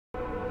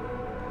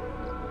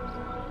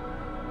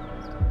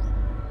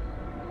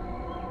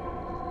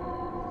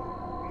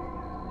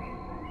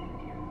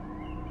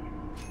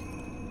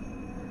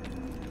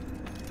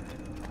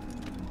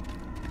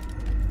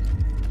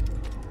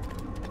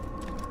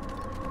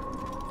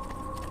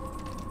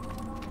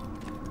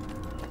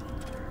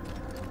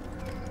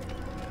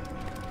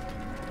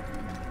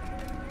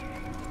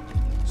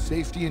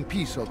Safety and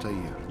peace,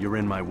 Altair. You're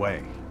in my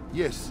way.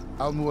 Yes,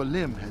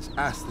 Al-Mualim has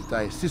asked that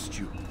I assist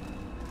you.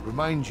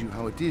 Remind you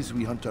how it is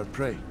we hunt our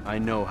prey. I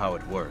know how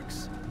it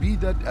works. Be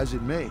that as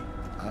it may,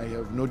 I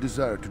have no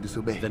desire to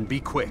disobey. Then be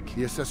quick.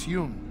 The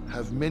Assassin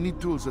have many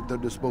tools at their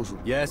disposal.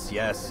 Yes,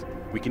 yes.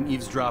 We can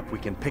eavesdrop, we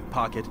can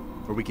pickpocket,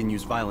 or we can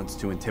use violence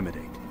to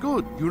intimidate.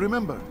 Good, you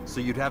remember.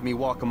 So you'd have me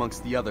walk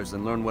amongst the others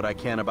and learn what I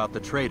can about the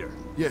traitor?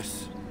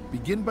 Yes.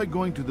 Begin by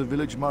going to the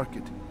village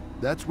market.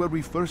 That's where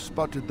we first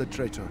spotted the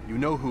traitor. You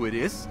know who it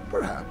is?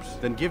 Perhaps.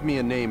 Then give me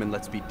a name and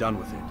let's be done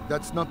with it.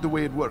 That's not the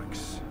way it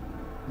works.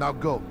 Now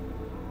go.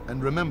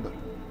 And remember,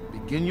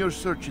 begin your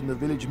search in the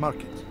village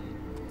market.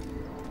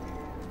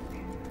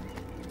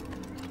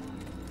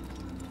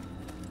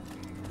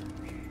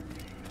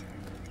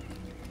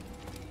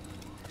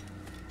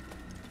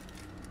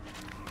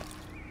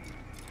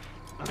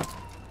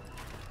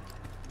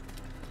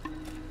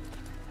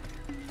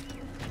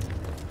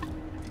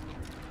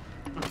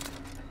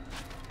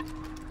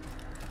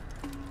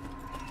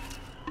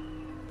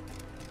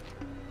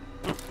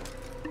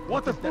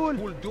 What is that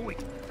fool doing?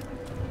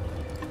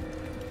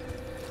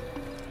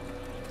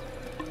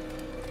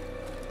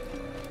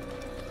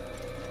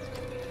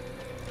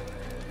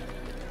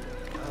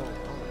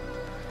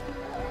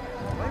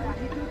 Why would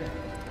he do that?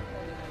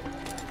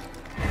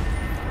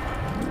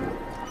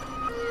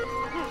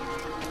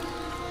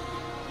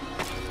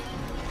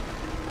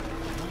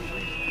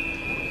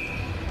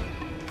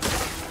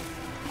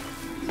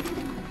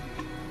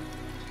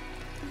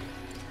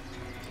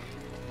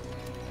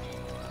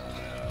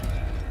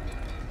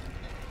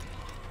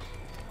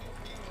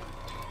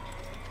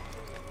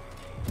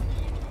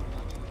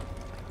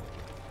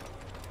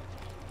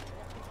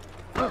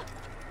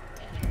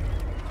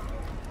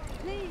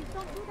 Please,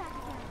 don't do that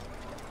again.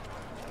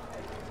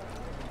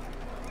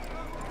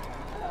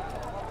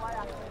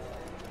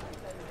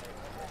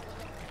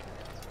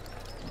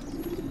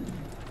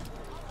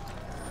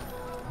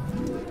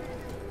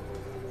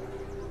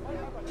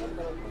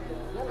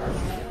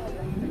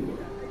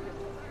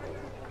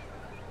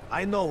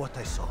 I know what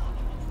I saw.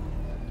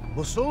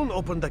 Musun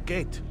opened the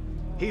gate.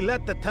 He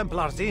let the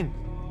Templars in.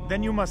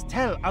 Then you must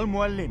tell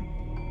Al-Mualim.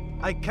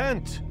 I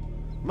can't.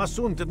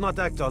 Masun did not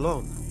act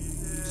alone.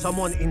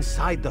 Someone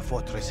inside the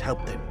fortress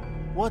helped him.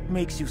 What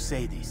makes you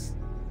say this?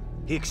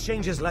 He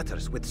exchanges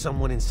letters with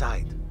someone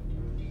inside.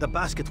 The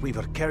basket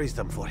weaver carries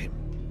them for him.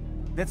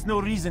 That's no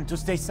reason to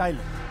stay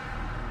silent.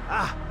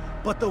 Ah,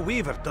 but the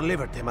weaver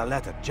delivered him a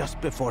letter just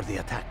before the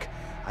attack.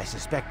 I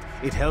suspect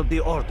it held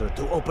the order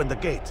to open the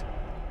gate.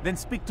 Then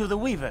speak to the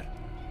weaver.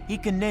 He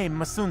can name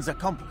Masun's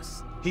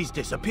accomplice. He's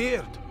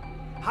disappeared,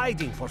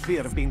 hiding for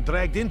fear of being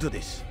dragged into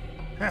this.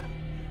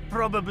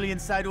 Probably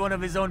inside one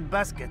of his own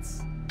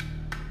baskets.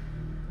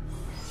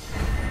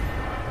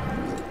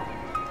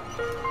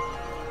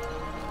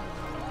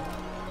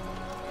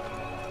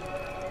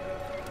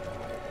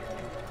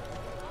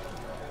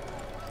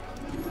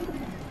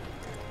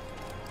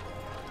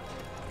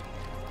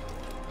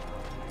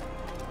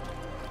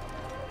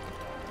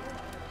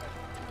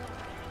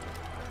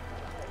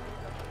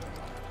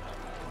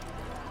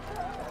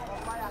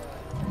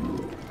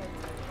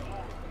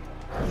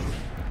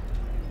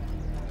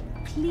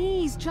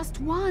 Please, just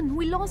one.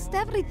 We lost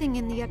everything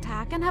in the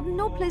attack and have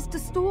no place to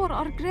store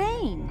our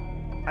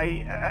grain.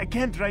 I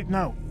can't right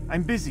now.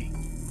 I'm busy.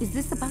 Is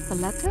this about the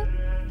letter?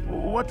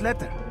 What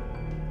letter?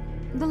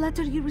 The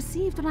letter you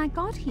received when I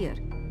got here.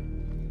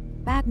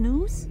 Bad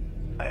news?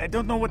 I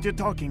don't know what you're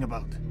talking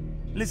about.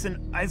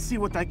 Listen, I'll see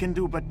what I can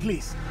do, but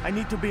please, I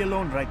need to be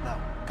alone right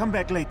now. Come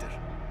back later.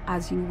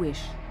 As you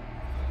wish.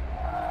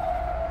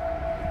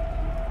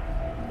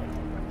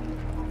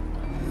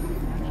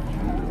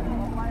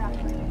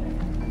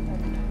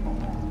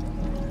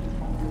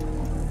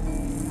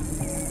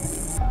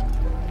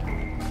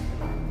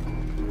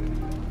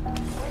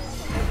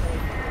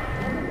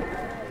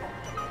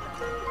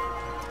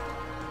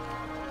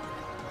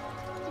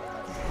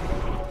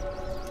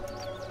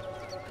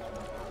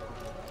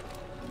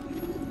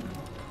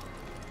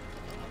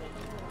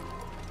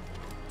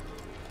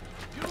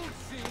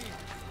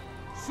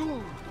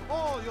 Soon,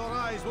 all your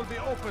eyes will be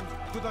opened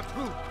to the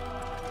truth.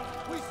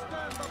 We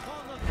stand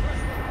upon the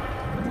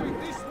threshold between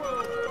this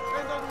world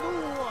and a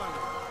new one,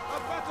 a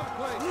better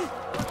place,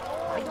 where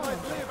all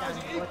might live as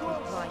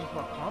equals.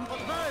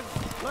 But man,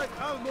 like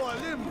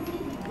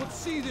Al-Mualim, would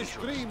see this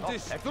dream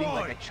destroyed.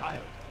 Like a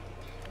child.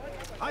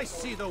 I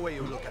see the way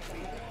you look at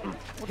me.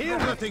 Hear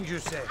the things you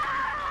say.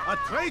 A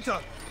traitor?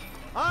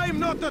 I'm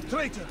not a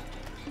traitor.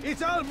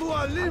 It's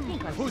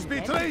Al-Mualim who's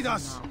betrayed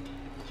us.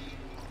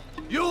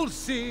 You'll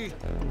see.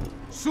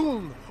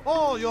 Soon,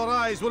 all your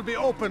eyes will be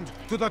opened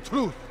to the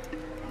truth.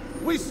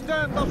 We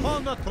stand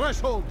upon the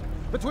threshold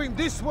between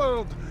this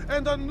world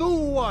and a new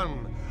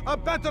one, a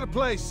better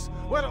place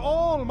where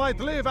all might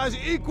live as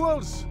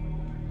equals.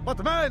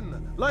 But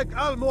men like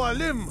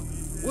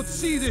Al-Mualim would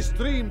see this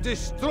dream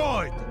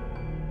destroyed.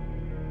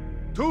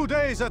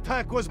 Today's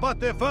attack was but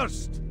the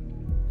first,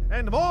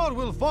 and more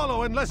will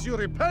follow unless you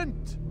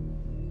repent.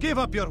 Give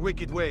up your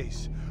wicked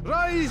ways.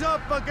 Rise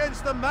up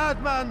against the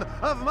madman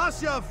of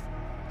Masyaf.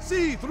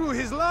 See through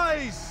his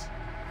lies!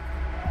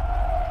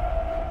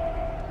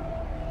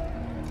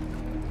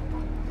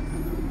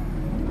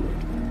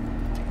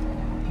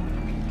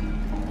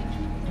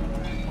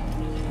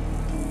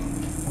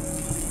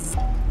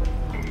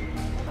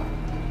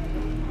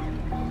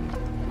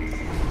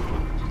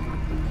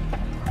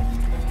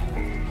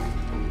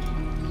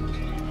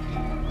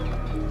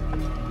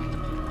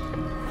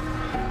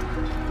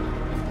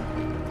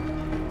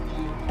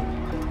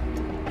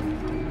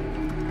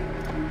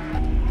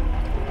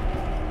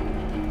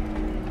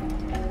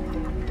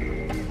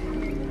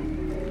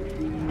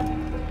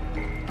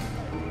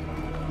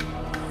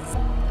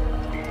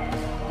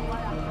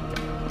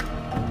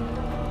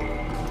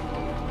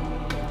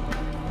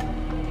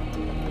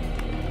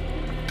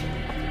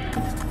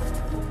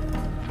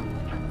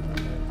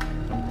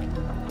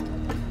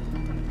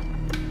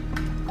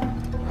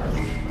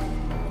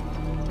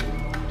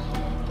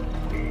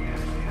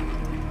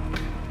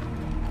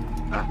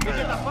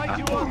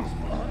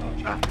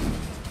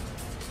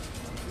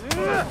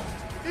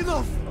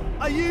 Enough!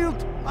 I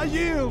yield! I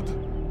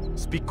yield!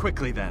 Speak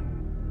quickly then.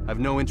 I've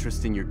no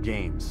interest in your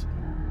games.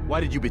 Why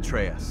did you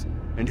betray us?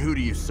 And who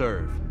do you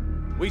serve?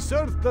 We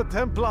serve the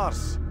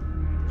Templars.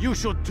 You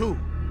should too.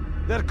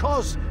 Their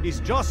cause is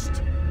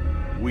just.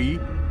 We?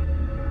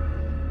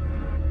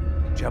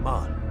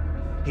 Jamal.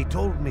 He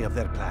told me of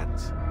their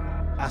plans.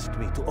 Asked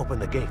me to open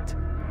the gate.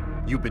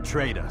 You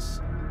betrayed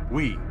us.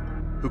 We,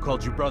 who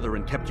called you brother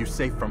and kept you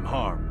safe from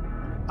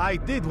harm. I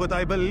did what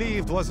I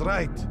believed was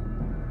right.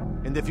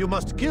 And if you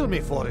must kill me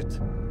for it,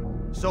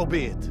 so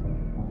be it.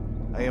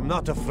 I am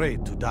not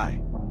afraid to die.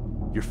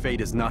 Your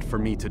fate is not for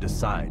me to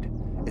decide.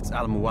 It's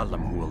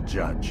Al-Muallim who will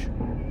judge.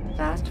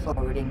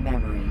 Fast-forwarding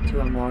memory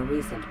to a more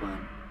recent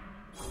one.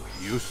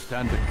 You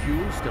stand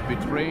accused of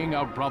betraying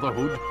our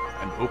Brotherhood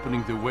and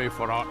opening the way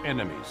for our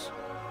enemies.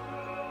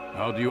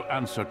 How do you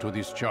answer to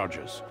these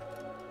charges?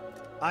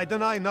 I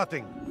deny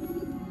nothing.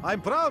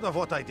 I'm proud of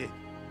what I did.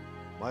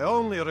 My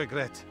only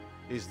regret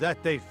is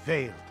that they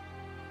failed.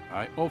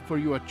 I offer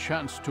you a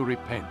chance to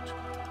repent,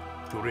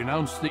 to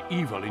renounce the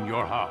evil in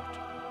your heart.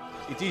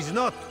 It is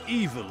not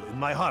evil in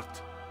my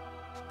heart,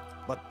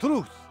 but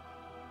truth.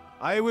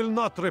 I will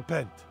not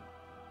repent.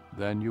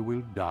 Then you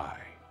will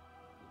die.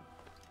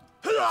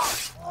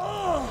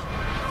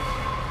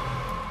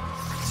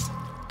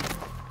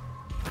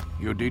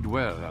 You did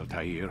well,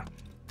 Altair,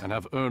 and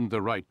have earned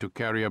the right to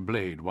carry a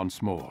blade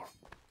once more.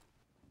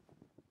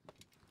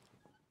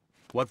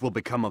 What will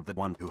become of the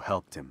one who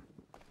helped him?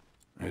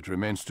 It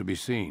remains to be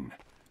seen.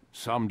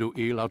 Some do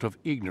ill out of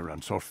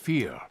ignorance or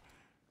fear.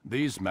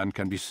 These men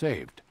can be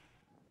saved.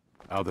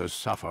 Others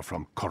suffer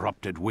from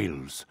corrupted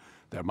wills,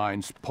 their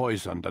minds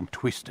poisoned and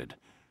twisted.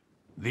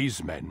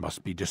 These men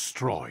must be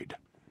destroyed.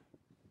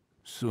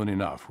 Soon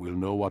enough, we'll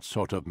know what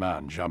sort of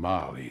man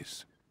Jamal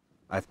is.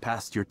 I've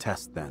passed your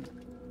test then.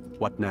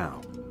 What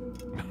now?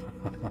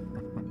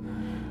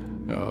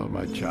 Oh,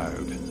 my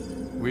child.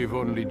 We've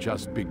only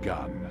just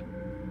begun.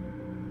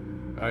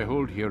 I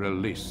hold here a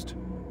list.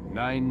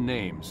 9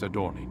 names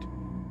adorn it.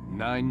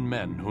 9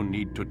 men who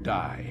need to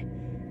die.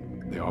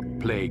 They are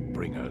plague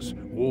bringers,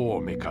 war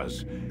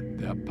makers.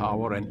 Their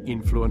power and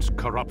influence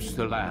corrupts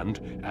the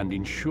land and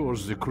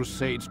ensures the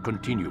Crusades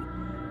continue.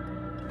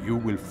 You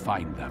will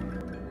find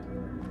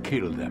them.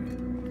 Kill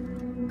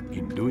them.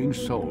 In doing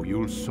so,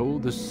 you'll sow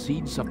the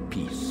seeds of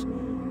peace,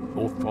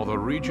 both for the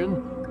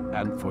region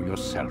and for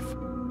yourself.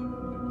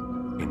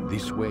 In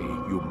this way,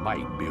 you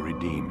might be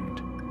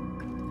redeemed.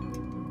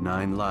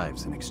 9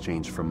 lives in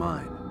exchange for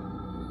mine.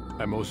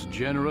 A most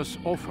generous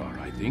offer,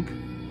 I think.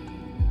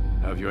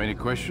 Have you any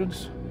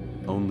questions?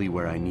 Only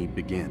where I need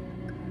begin.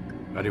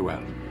 Very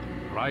well.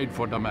 Ride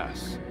for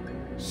Damascus.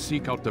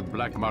 Seek out the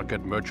black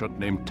market merchant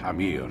named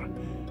Tamir.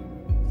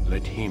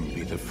 Let him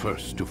be the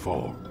first to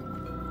fall.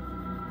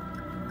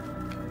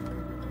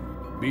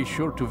 Be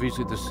sure to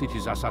visit the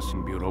city's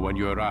assassin bureau when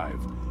you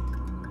arrive.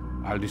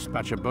 I'll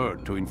dispatch a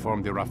bird to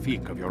inform the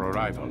Rafik of your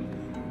arrival.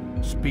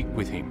 Speak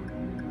with him.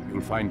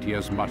 You'll find he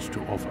has much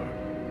to offer.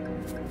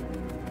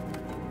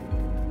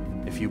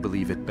 If you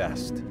believe it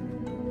best.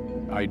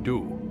 I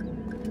do.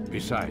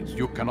 Besides,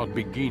 you cannot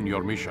begin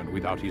your mission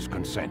without his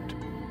consent.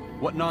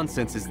 What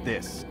nonsense is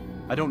this?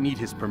 I don't need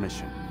his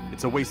permission.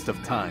 It's a waste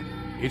of time.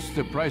 It's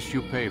the price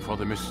you pay for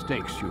the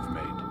mistakes you've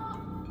made.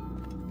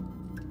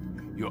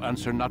 You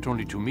answer not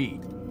only to me,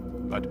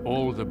 but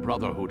all the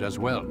Brotherhood as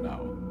well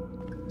now.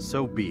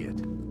 So be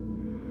it.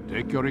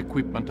 Take your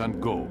equipment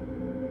and go.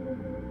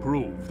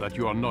 Prove that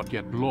you are not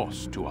yet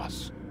lost to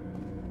us.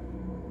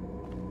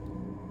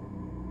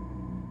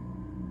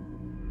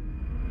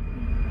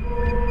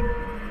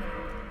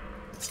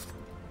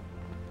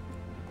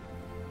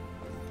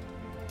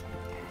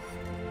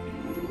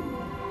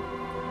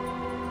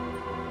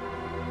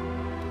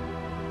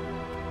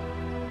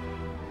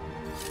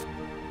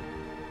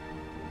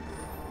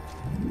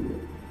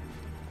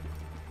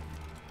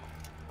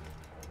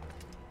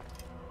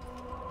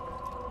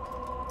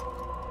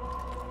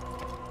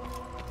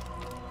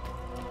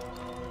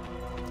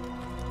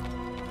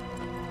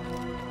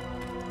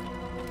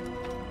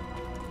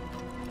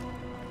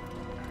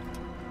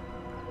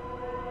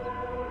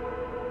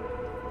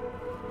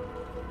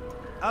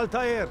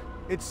 Altair,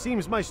 it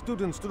seems my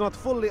students do not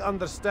fully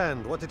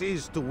understand what it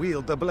is to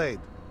wield the blade.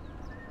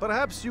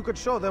 Perhaps you could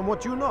show them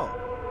what you know.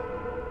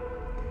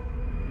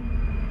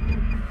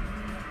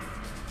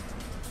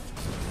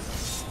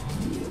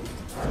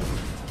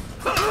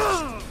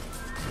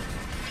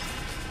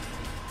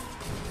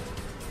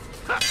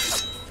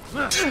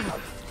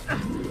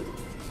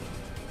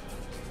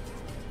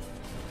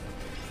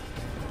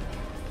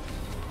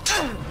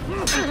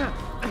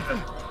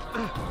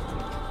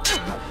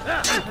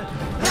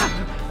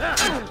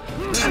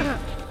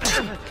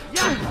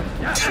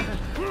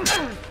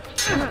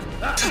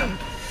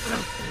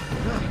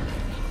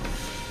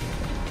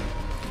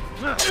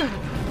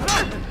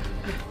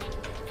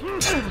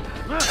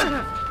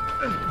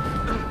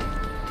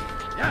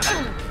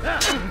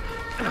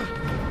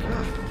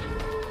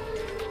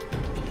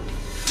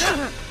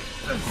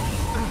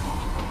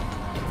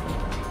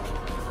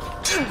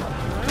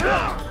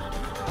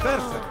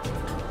 Perfect.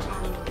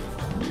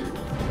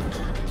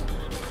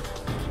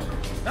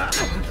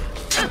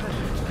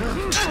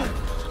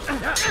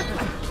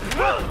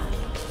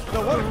 The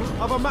work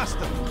of a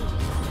master.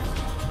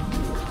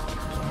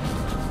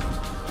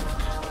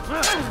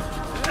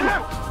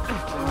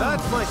 That,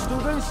 my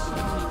students,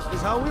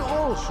 is how we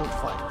all should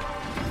fight.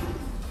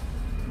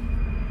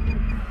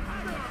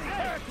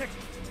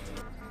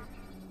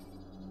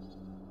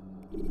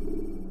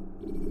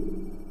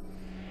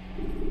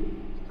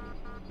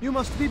 You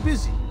must be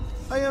busy.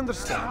 I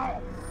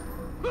understand.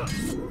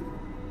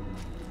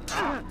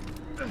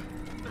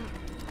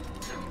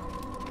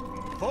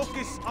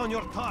 Focus on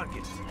your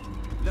target.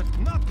 Let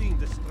nothing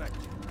distract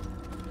you.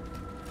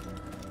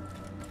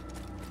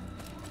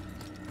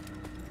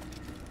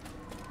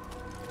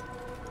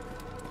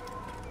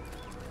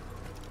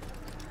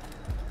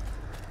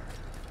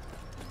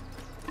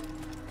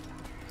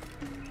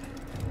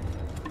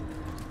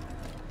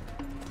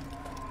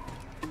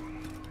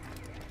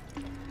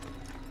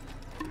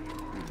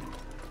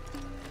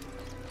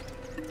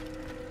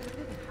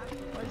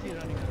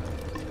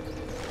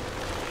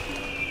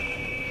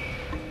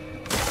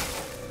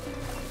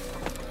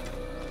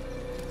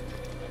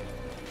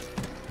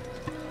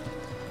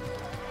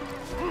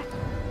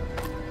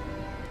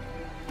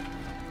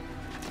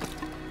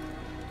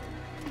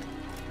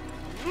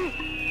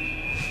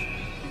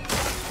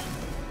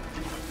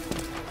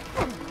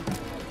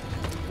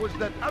 Was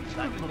that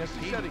absolutely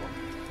necessary?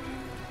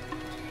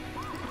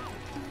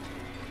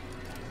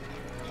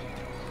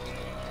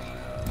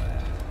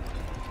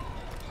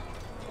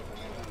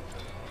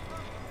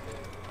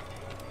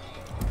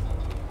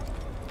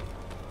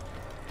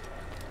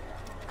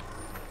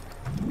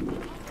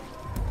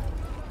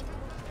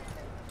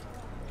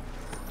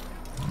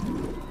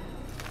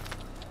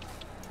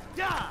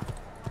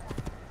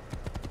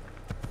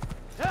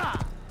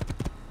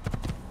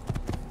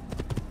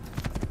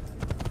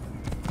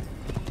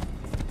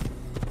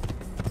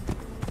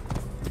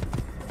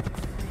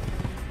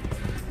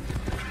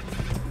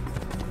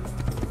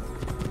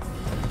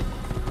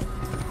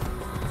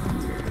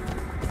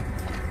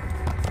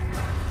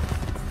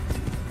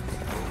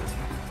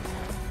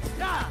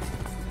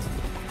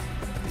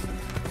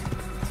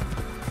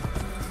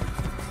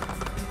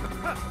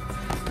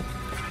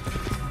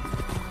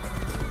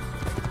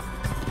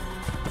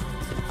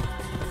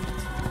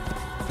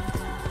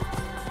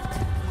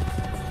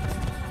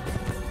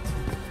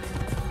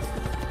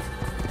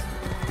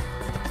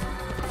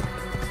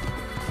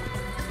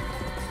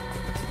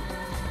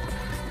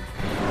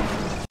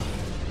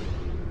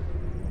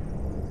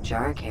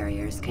 Jar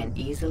carriers can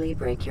easily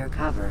break your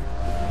cover.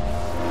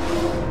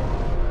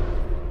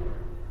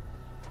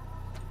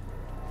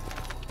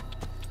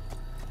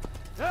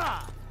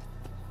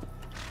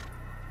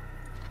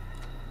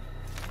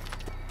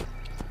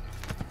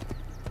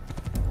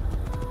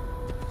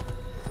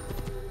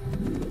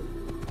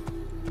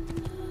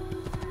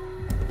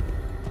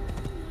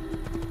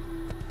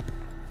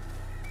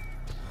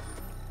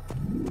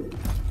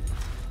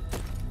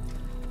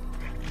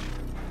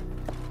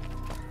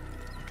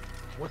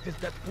 What is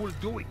that fool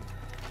doing?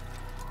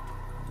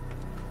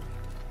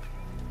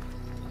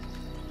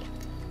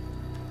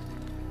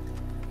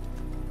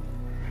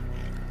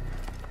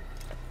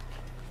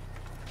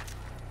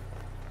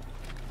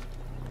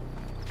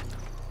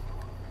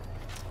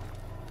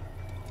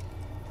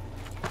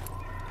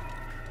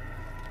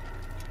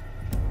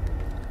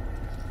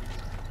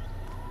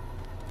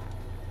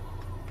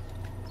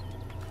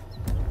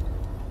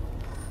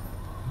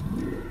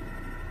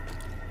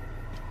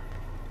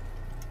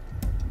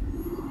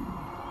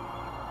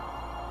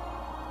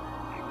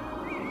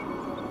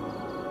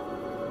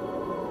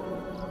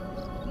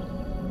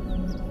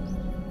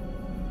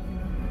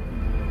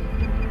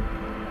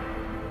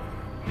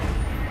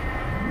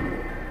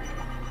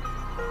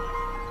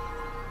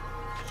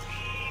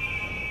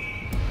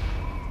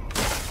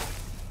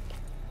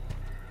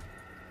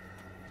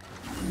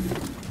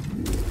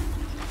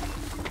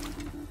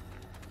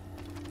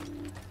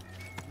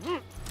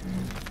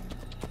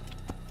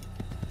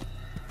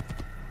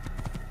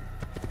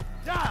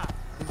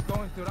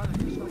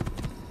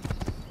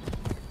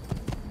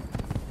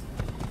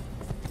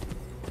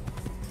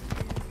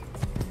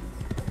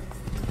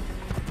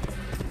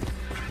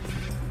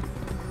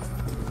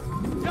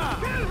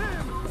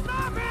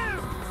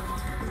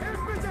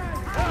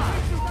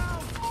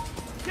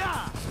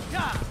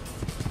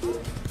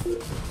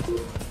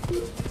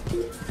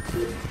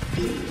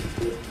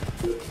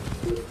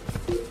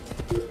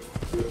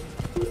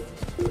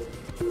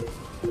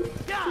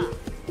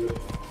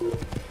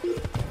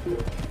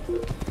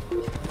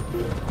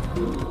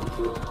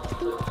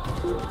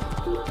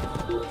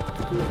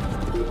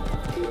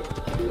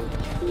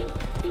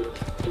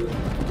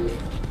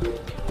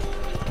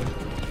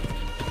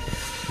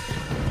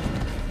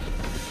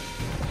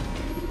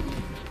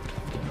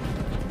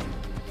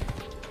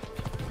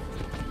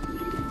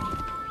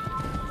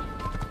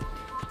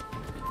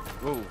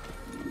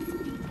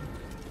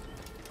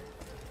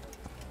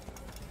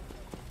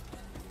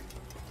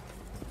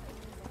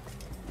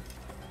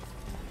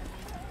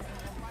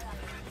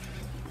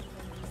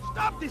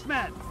 Stop this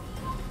man!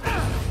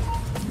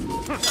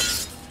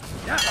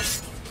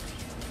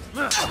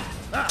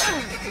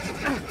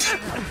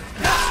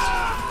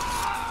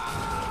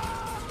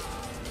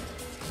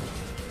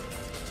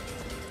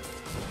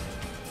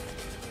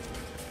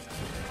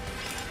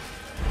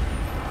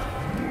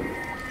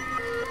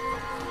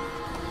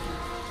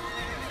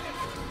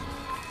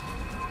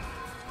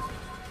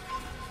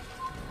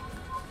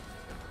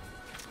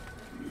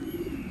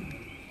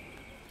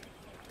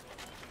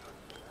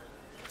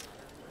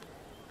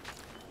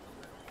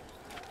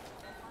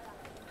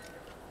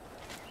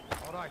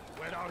 All right,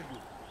 where are you?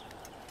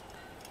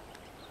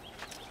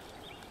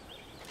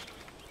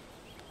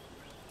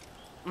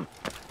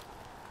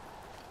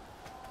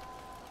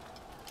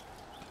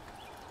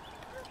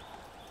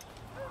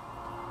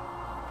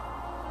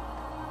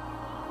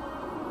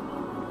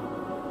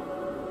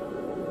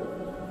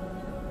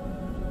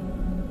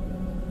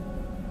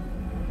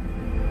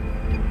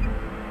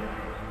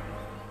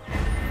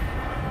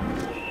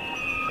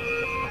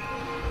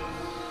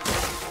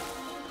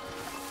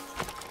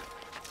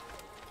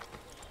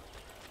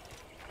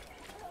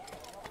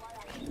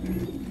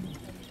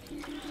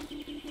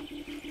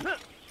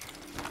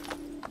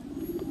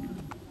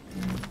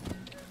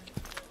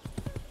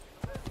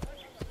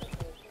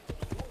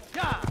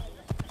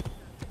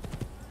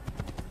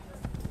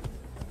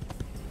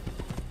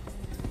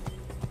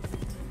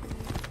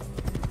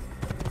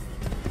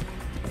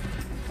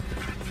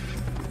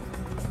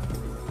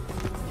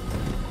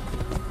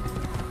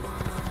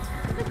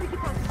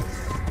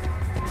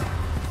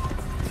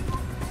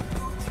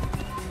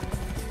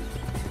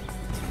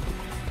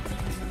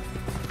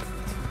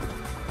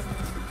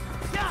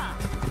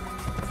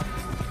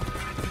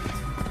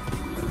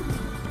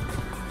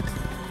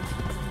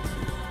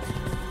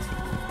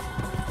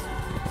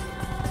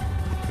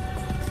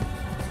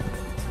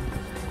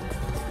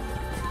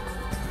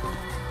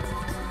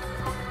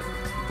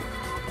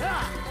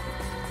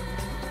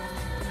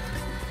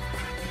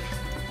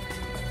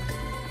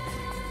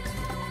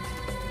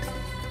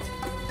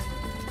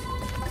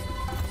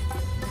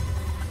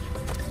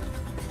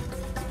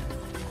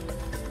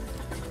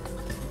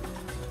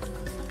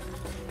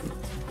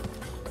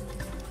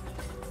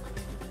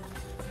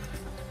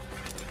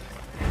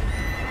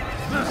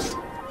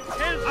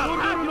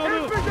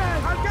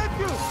 I'll get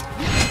you!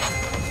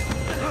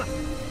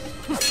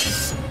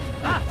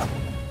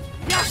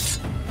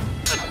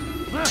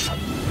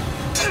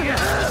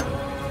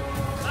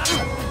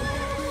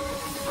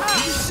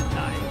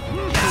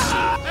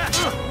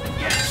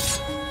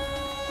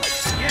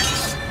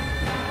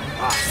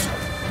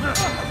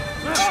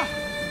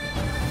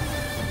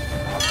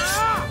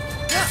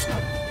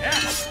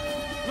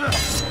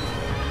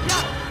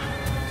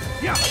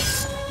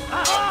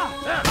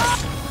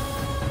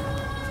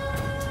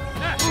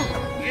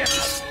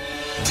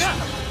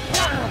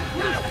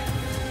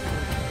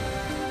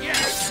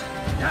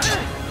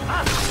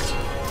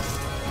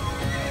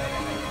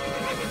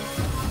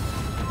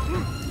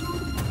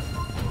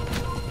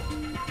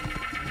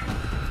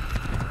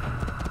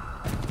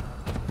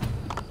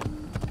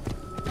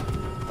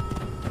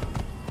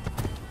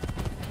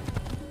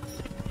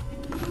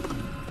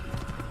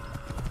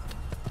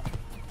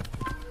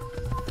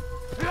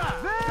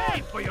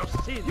 Pay for your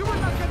sins! You will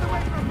not get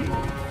away from me!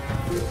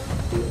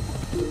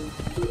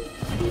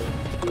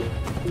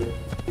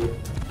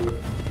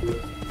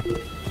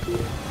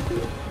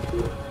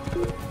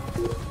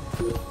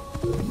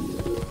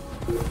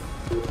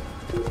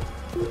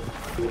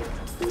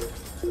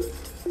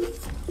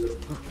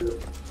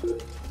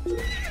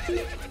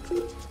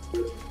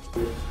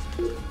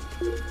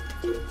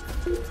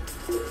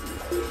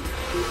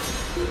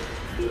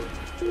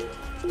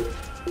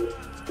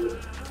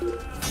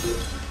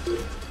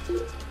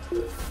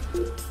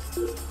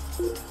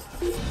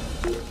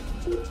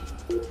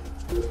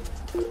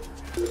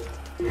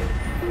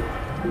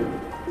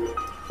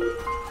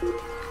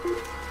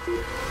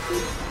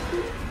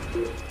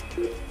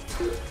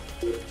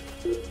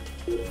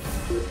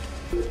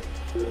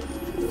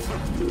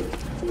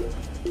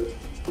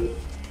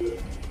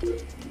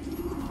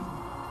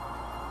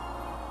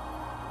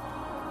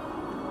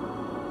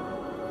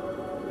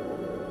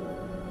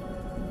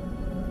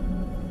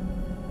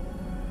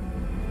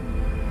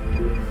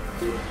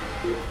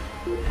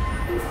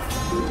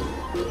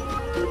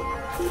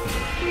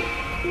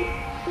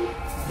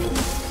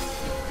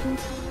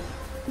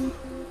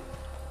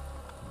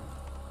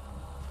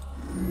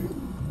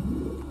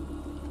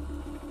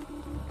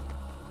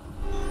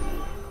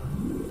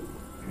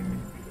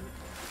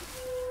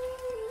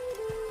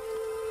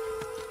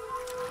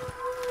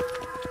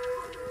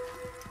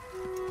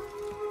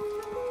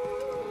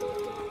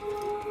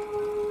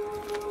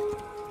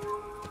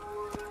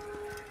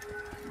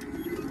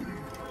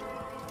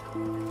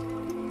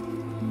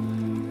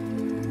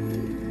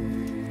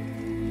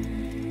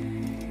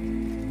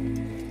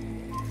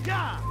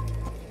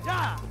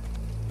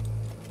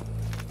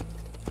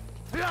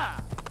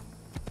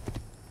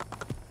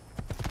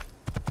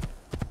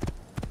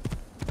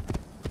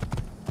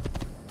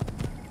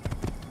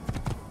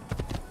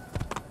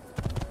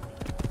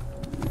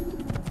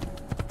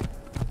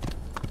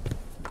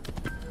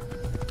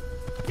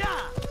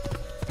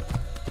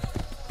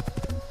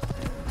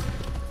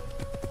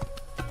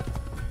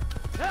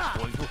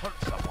 going to hurt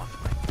someone.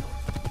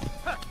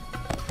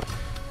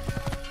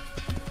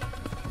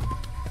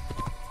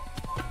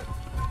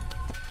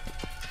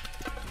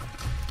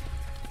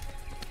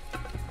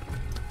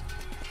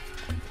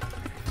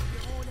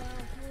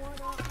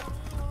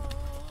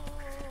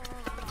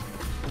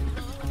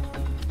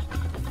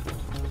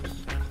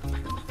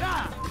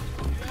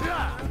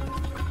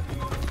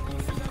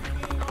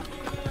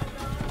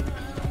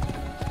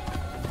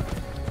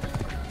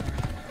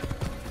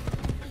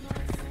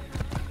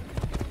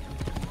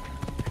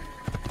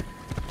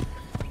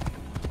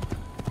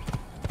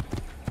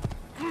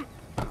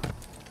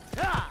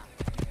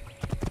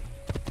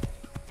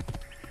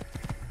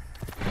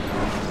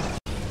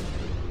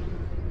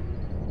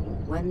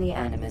 When the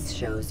Animus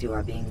shows you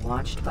are being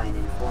watched by an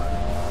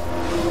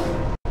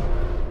informant,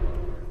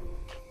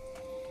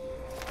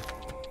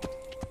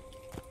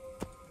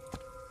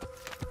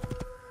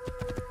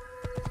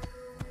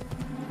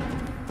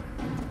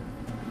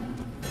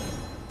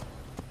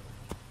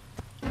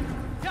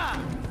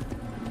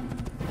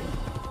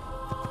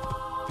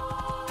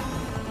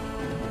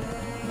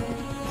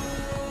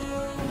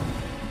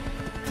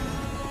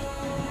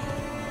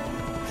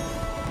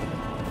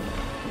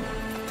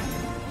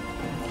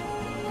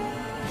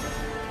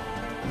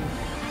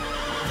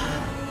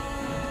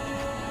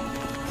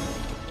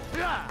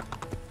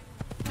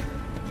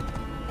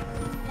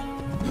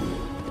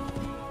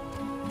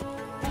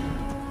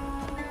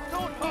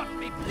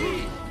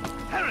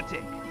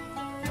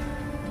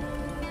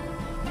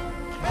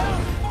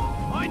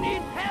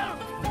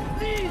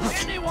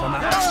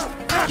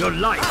 Your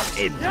life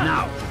ends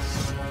now!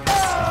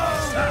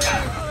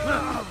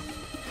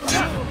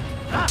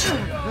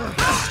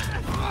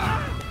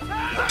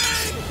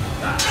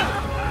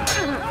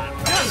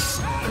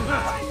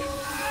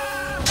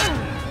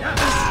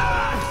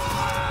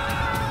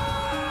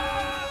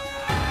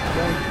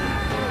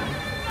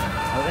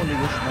 I only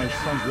wish my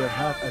sons were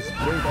half as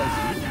brave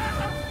as you.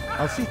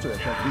 I'll see to it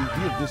that we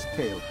hear this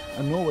tale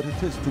and know what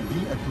it is to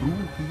be a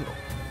true hero.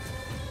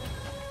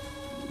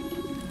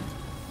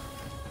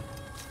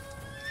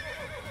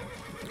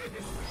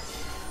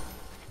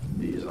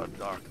 These are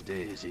dark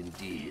days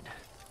indeed.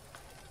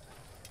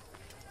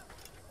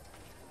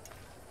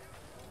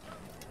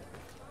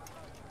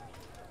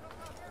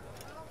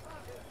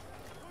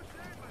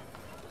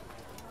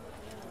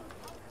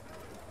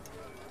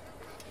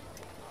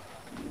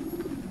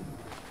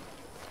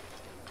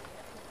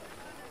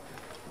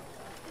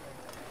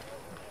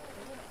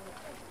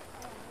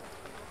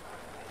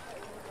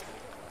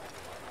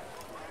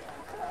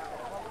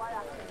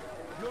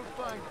 You'll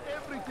find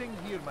everything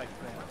here, my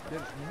friend.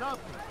 There's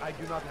nothing I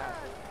do not have.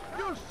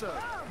 You, sir,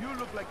 you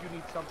look like you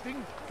need something.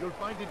 You'll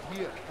find it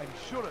here, I'm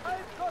sure of it.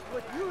 I've got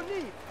what you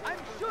need. I'm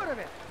sure of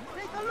it.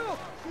 Take a look.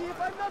 See if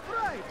I'm not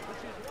right.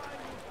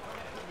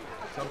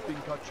 Something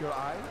caught your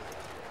eye?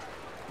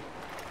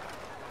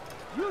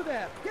 You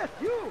there. Yes,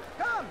 you.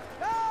 Come.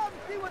 Come.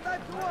 See what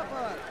I've to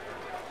offer.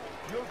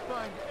 You'll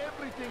find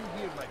everything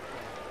here, my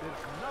friend.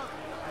 There's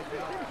nothing I do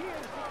not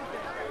have.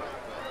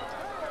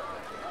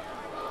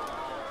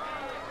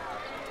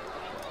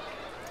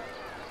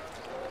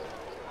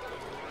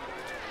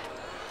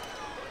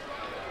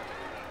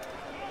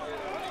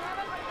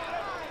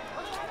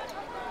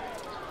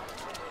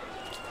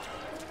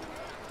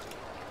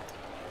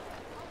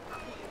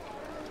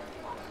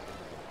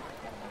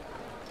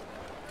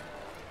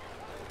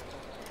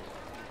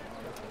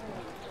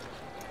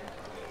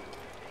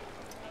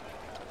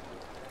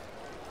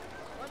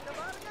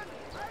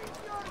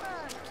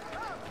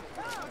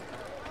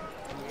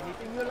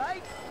 Anything you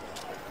like?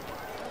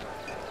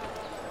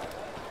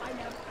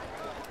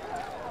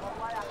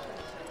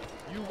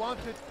 You want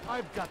it?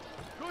 I've got it.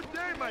 Good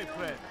day, my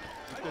friend.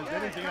 If there's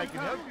anything I can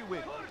help you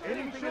with,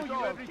 anything at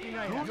all,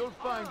 you'll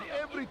find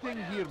everything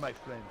here, my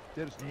friend.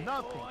 There's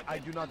nothing I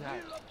do not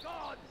have.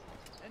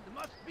 And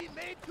must be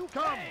made to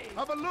Come, pay.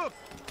 have a look.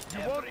 You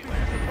won't be They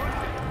leave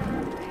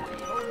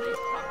only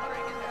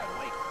suffering in their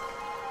wake.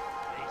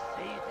 They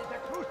say it is a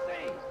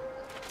crusade.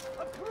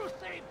 A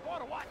crusade for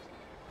what?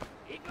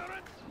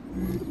 Ignorance?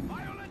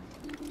 Violence?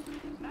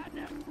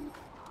 Madness?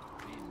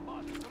 We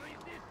must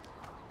resist.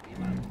 We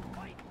must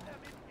fight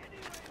them in any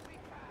way we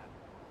can.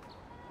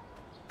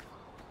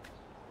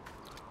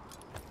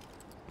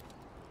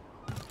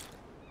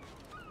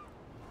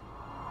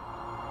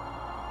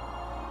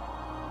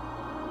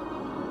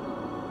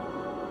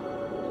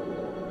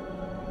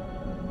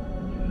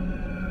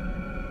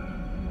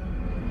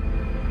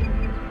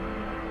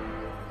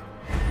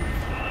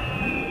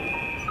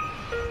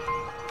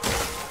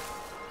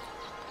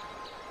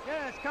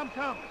 Yes,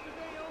 come.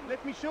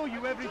 Let me show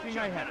you everything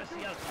I have. Could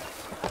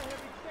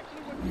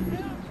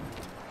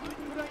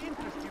I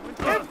interest you in...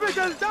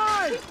 Infidel,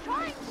 die!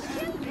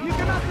 You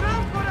cannot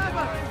run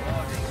forever!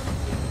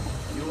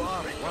 You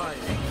are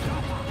right.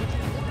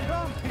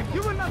 Come,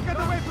 you will not get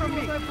away from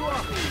me!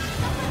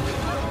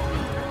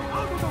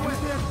 Out of the way!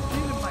 They are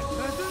stealing my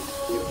presents?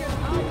 You can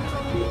hide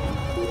from me!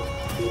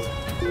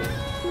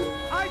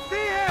 I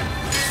see him!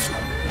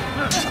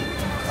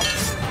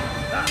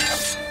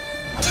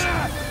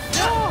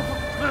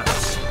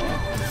 No!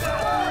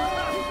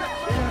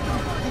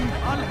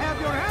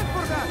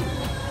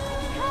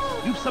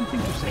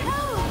 something to say?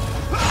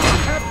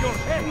 Have your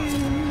head!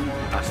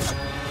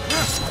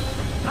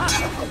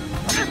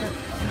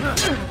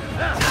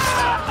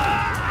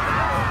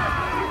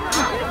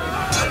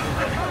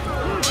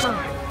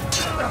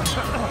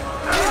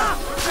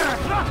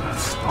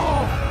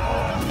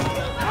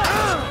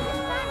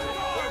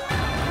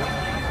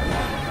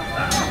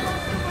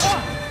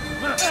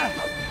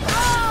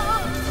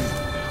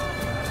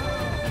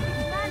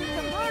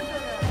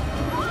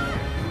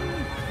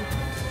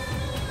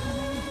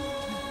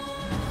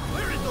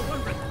 Where is the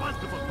one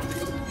responsible for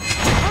this?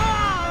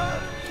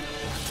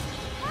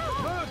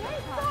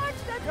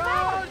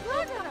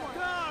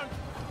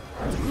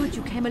 It's good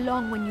you came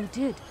along when you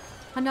did.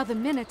 Another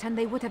minute and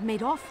they would have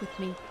made off with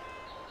me.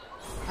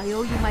 I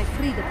owe you my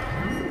freedom.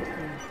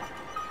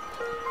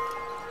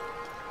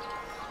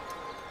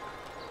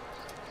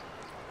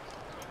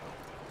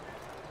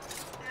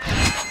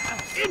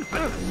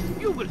 Infant!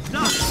 You will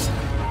die!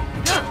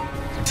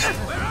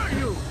 Where are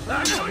you?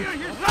 I know you're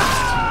here!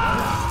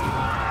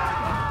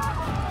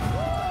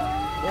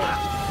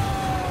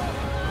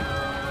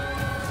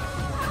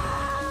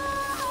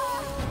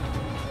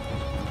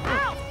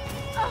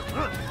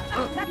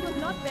 That was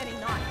not very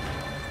nice.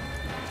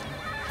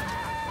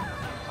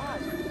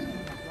 Odd.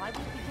 Why would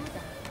he do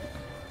that?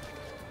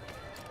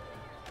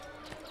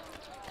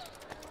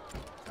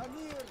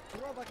 Tamir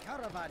drove a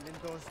caravan in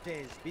those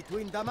days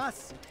between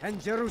Damascus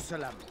and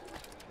Jerusalem.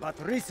 But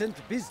recent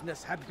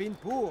business had been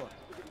poor.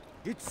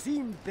 It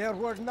seemed there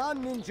were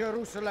none in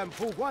Jerusalem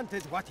who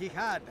wanted what he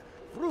had,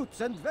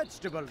 fruits and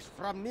vegetables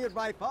from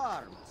nearby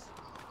farms.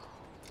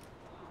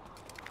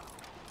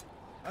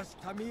 As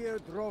Tamir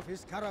drove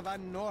his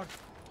caravan north,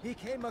 he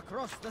came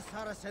across the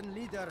Saracen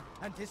leader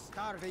and his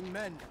starving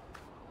men.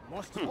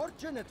 Most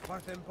fortunate for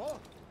them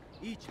both,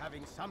 each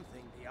having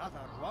something the other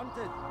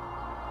wanted.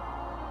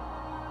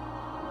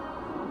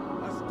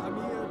 As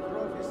Tamir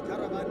drove his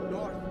caravan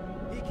north,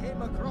 he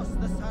came across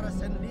the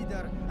Saracen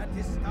leader and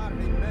his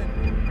starving men.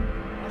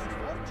 Most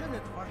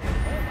fortunate for them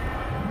both,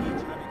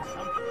 each having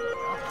something the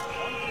other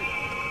wanted.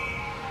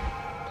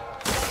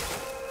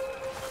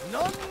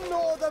 None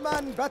know the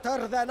man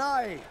better than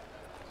I.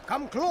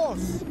 Come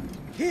close.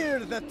 Hear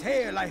the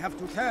tale I have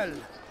to tell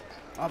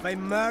of a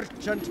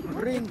merchant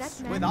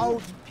prince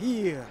without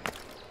peer.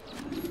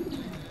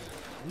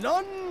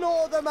 None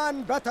know the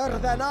man better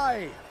than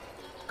I.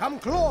 Come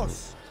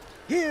close.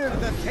 Hear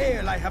the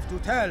tale I have to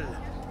tell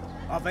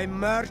of a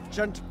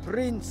merchant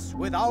prince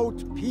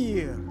without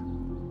peer.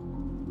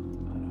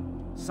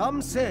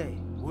 Some say,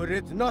 were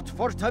it not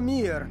for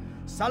Tamir,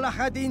 Salah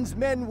ad-Din's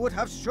men would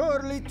have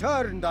surely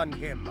turned on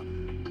him.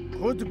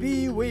 Could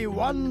be we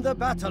won the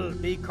battle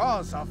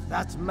because of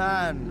that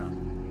man.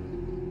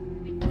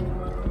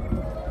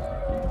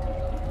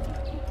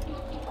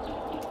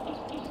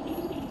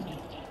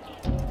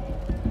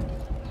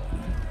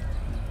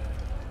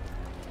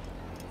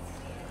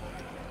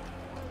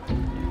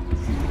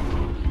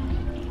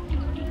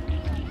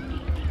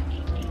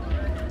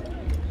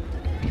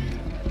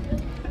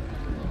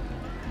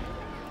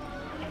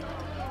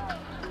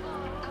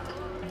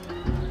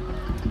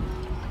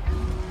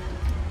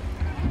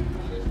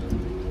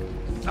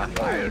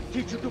 I'll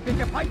teach you to pick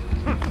a fight!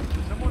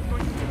 Someone's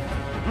going to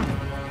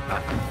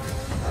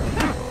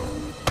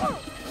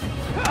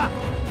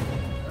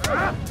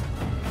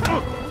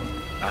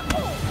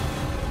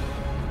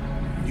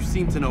You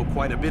seem to know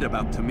quite a bit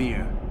about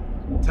Tamir.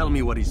 Tell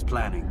me what he's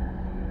planning.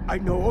 I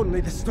know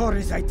only the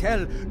stories I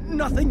tell,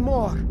 nothing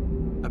more.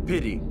 A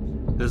pity.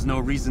 There's no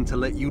reason to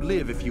let you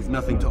live if you've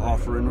nothing to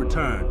offer in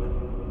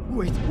return.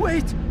 Wait,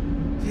 wait!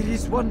 There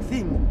is one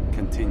thing.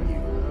 Continue.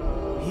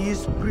 He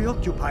is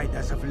preoccupied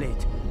as of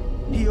late.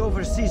 He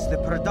oversees the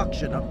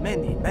production of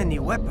many, many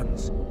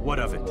weapons. What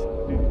of it?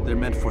 They're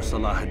meant for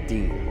Salah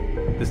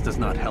ad-Din. This does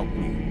not help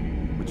me,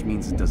 which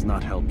means it does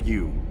not help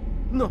you.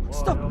 No,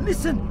 stop,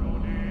 listen!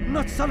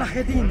 Not Salah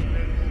ad-Din.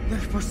 They're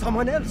for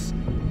someone else.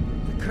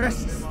 The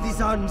crests these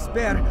arms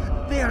bear,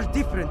 they are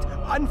different,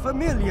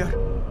 unfamiliar.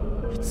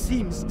 It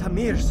seems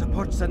Tamir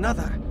supports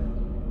another,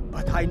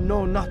 but I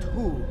know not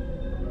who.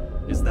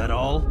 Is that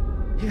all?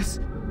 Yes,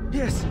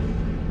 yes.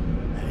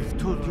 I've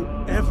told you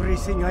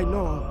everything I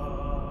know.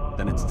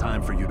 Then it's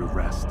time for you to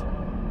rest. That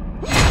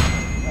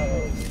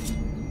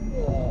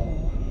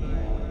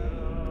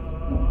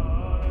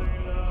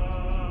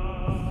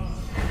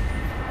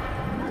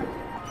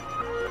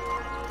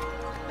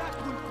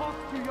will cost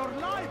you your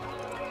life!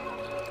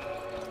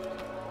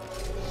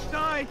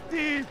 Die,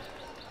 thief!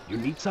 You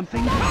need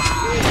something? Your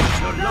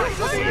life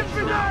will be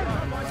infinite!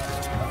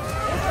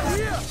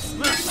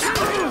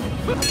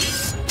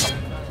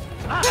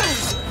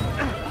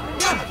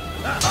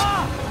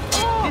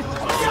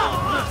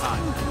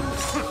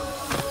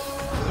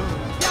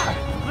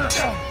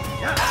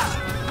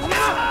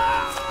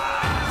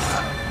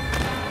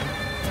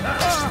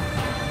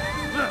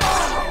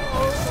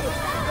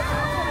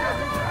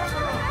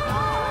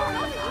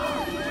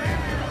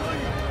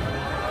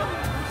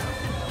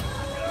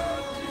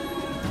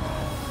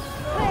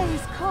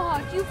 Praise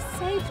God, you've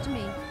saved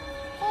me.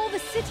 All the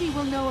city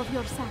will know of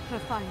your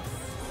sacrifice.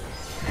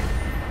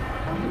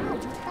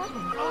 who's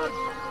fighting?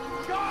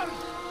 Guards!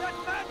 That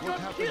man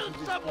just killed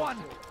someone!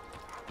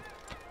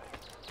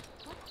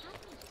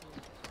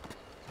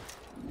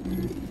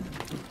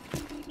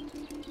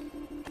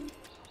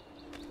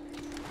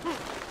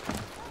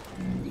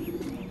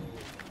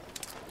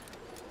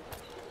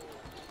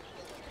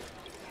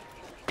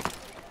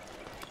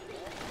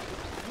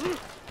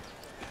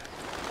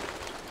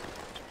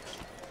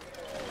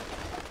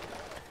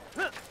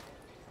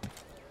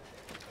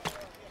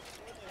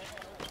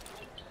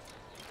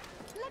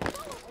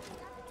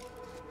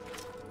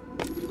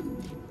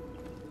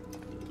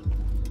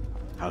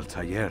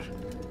 Altair,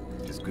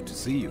 it's good to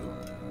see you,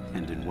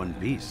 and in one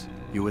piece.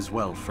 You as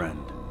well,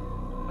 friend.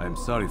 I'm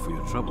sorry for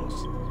your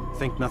troubles.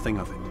 Think nothing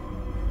of it.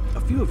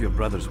 A few of your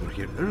brothers were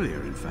here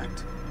earlier, in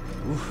fact.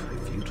 Oof,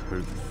 if you'd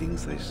heard the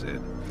things they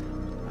said,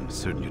 I'm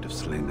certain you'd have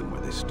slain them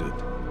where they stood.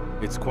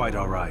 It's quite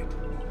all right.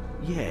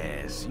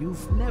 Yes,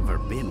 you've never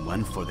been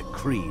one for the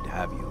creed,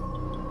 have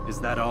you? Is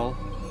that all?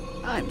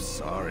 I'm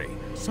sorry.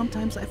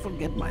 Sometimes I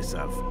forget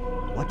myself.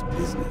 What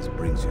business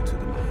brings you to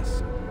the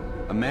Mass?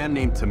 A man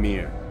named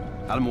Tamir.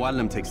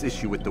 Al-Muallim takes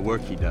issue with the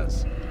work he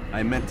does.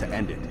 I meant to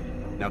end it.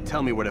 Now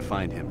tell me where to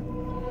find him.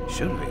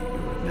 Surely you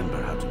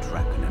remember how to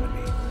track an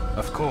enemy.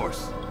 Of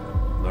course.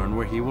 Learn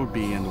where he will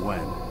be and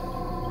when.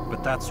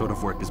 But that sort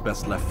of work is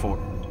best left for...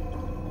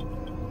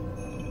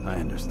 I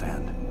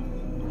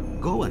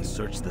understand. Go and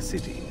search the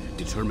city.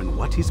 Determine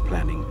what he's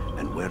planning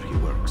and where he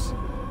works.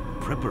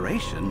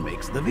 Preparation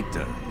makes the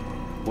victor.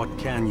 What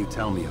can you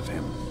tell me of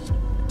him?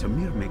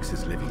 Tamir makes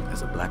his living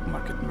as a black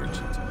market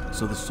merchant,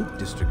 so the Souk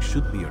district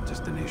should be your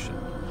destination.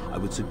 I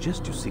would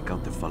suggest you seek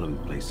out the following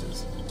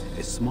places.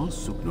 A small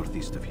souk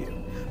northeast of here,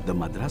 the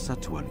madrasa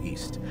to our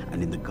east,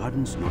 and in the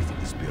gardens north of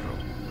this bureau.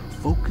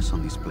 Focus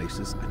on these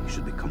places and he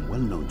should become well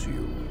known to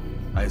you.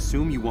 I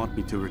assume you want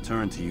me to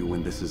return to you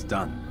when this is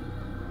done.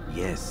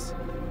 Yes.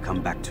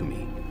 Come back to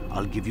me.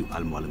 I'll give you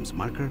Al-Muallim's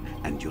marker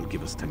and you'll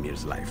give us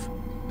Tamir's life.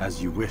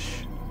 As you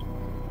wish.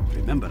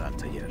 Remember,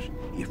 Altair,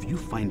 if you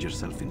find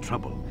yourself in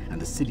trouble and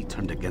the city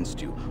turned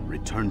against you,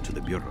 return to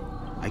the bureau.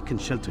 I can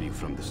shelter you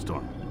from the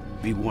storm.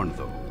 Be warned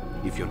though,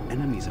 if your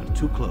enemies are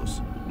too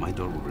close, my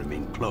door will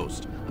remain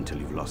closed until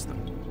you've lost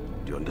them.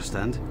 Do you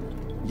understand?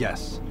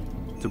 Yes.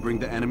 To bring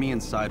the enemy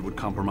inside would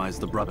compromise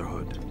the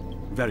Brotherhood.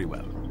 Very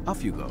well.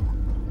 Off you go.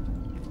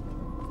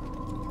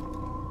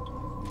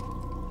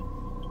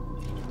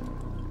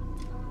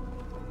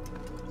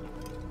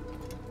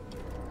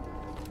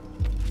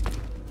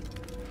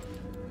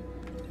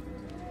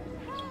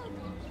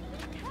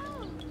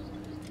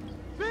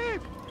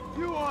 Thief!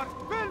 You are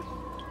filth!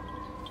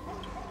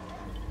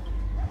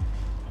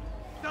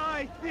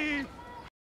 Die, thief!